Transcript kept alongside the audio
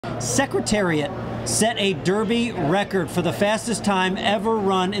Secretariat set a Derby record for the fastest time ever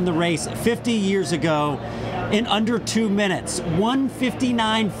run in the race 50 years ago in under 2 minutes,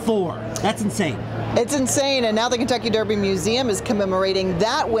 1:59.4. That's insane. It's insane, and now the Kentucky Derby Museum is commemorating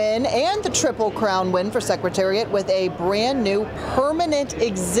that win and the Triple Crown win for Secretariat with a brand new permanent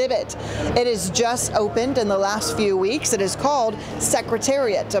exhibit. It has just opened in the last few weeks. It is called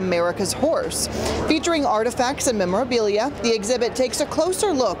Secretariat, America's Horse. Featuring artifacts and memorabilia, the exhibit takes a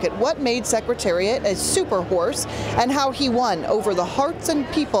closer look at what made Secretariat a super horse and how he won over the hearts and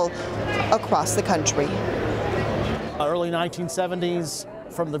people across the country. Early 1970s,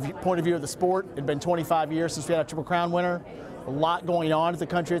 from the point of view of the sport, it had been 25 years since we had a Triple Crown winner. A lot going on in the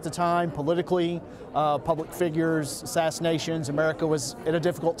country at the time, politically, public figures, assassinations. America was in a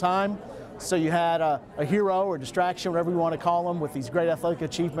difficult time. So you had a hero or distraction, whatever you want to call them, with these great athletic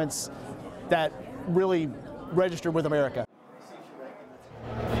achievements that really registered with America.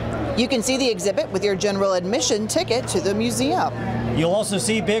 You can see the exhibit with your general admission ticket to the museum. You'll also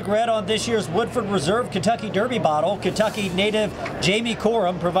see Big Red on this year's Woodford Reserve Kentucky Derby bottle. Kentucky native Jamie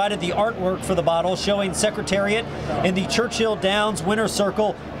Coram provided the artwork for the bottle, showing Secretariat in the Churchill Downs winner's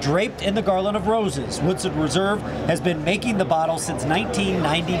circle draped in the garland of roses. Woodford Reserve has been making the bottle since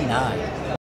 1999.